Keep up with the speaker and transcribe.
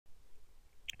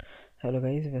Hello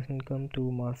guys, welcome to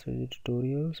master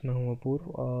tutorials. मैं हूं अपूर्व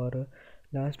और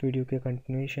लास्ट वीडियो के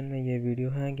कंटिन्यूएशन में ये वीडियो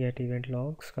है गेट इवेंट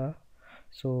लॉग्स का।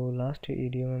 लास्ट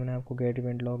वीडियो में मैंने आपको gate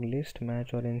event log list,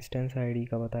 match और इंस्टेंस आईडी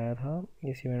का बताया था।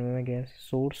 इस इवेंट में मैं गेट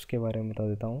सोर्स के बारे में बता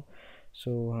देता हूँ।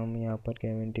 हम यहाँ पर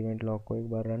गेट इवेंट लॉग को एक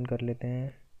बार रन कर लेते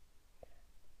हैं।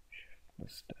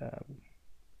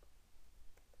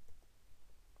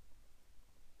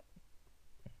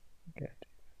 Gate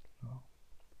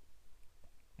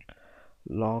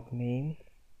log name,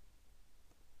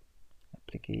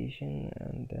 application,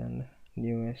 and then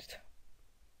newest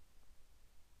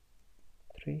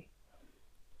 3.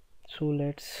 So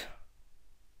let's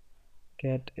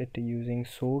get it using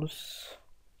source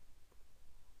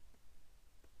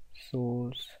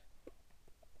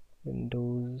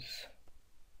windows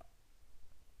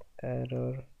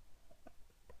error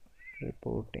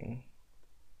reporting.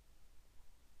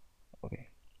 Okay,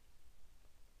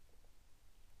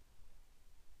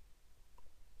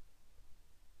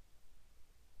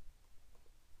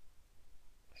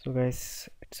 so guys,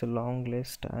 it's a long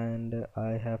list and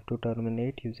I have to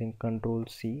terminate using Control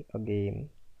C again.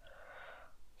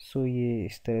 ये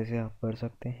इस तरह से आप कर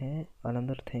सकते हैं।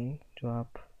 another thing जो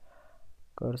आप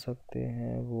कर सकते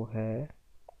हैं वो है,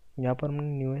 यहाँ पर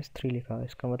हमने न्यूएस्ट 3 लिखा,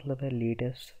 इसका मतलब है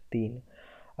लेटेस्ट 3।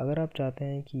 अगर आप चाहते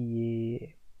हैं कि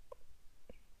ये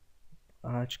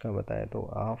आज का बताए तो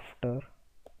आफ्टर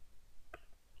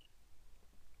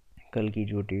कल की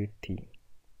जो डेट थी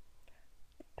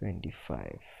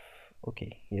 25। Okay,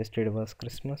 yesterday was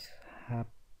Christmas,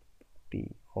 happy,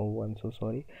 oh I'm so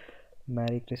sorry,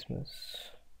 merry Christmas,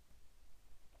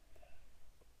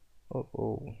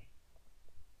 oh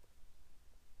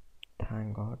thank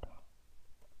God।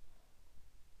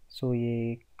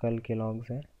 ये कल के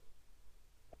लॉग्स हैं,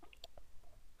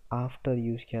 आफ्टर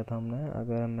यूज़ किया था हमने।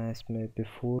 अगर मैं इसमें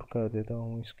बिफोर कर देता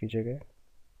हूँ इसकी जगह,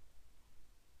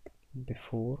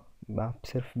 बिफोर, आप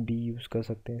सिर्फ बी यूज़ कर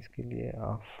सकते हैं इसके लिए।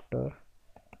 आफ्टर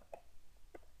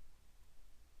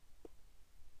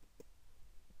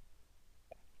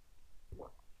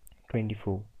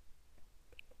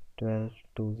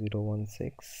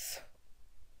 24/12/2016।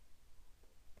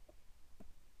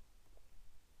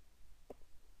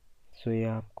 ये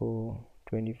आपको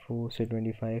 24 से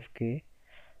 25 के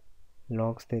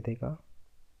लॉग्स दे देगा।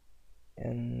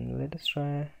 And let us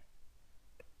try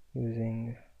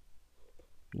using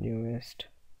newest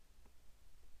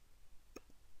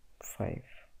 5।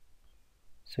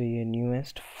 ये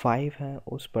न्यूएस्ट 5 है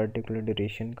उस पर्टिकुलर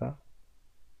ड्यूरेशन का।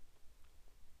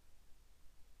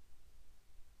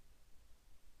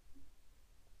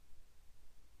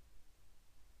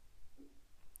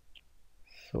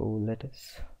 Let us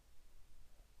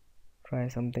try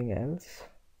something else.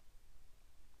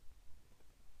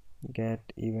 Get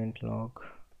event log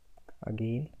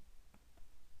again,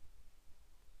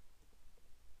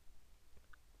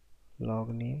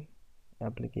 log name,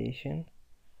 application,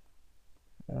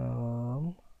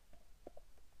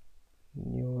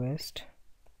 newest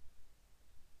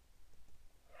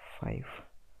 5.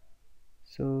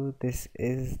 This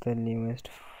is the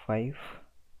newest 5.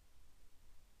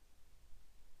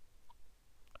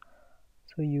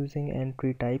 using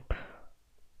entry type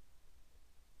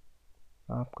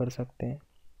आप कर सकते हैं।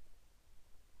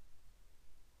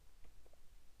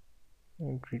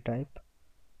 entry type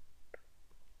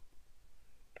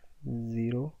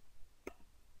 0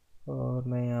 और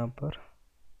मैं यहाँ पर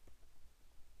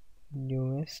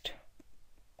newest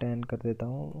 10 कर देता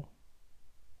हूँ।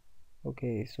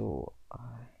 okay, I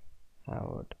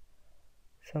have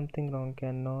something wrong,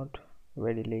 cannot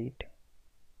validate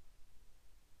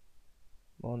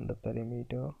on the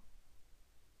perimeter.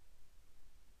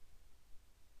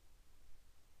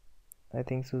 I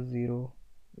think 0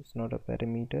 is not a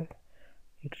parameter,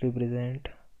 it represent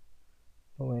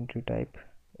no entry type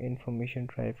information।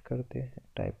 Type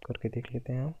करके देख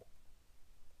लेते हैं हम।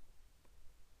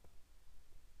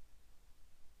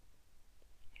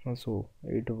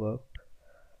 it worked।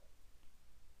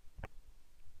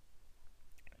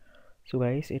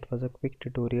 guys, it was a quick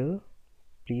tutorial.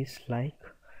 Please like,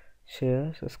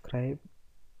 share, subscribe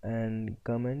and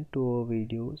comment to our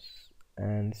videos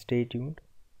and stay tuned.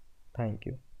 Thank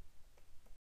you.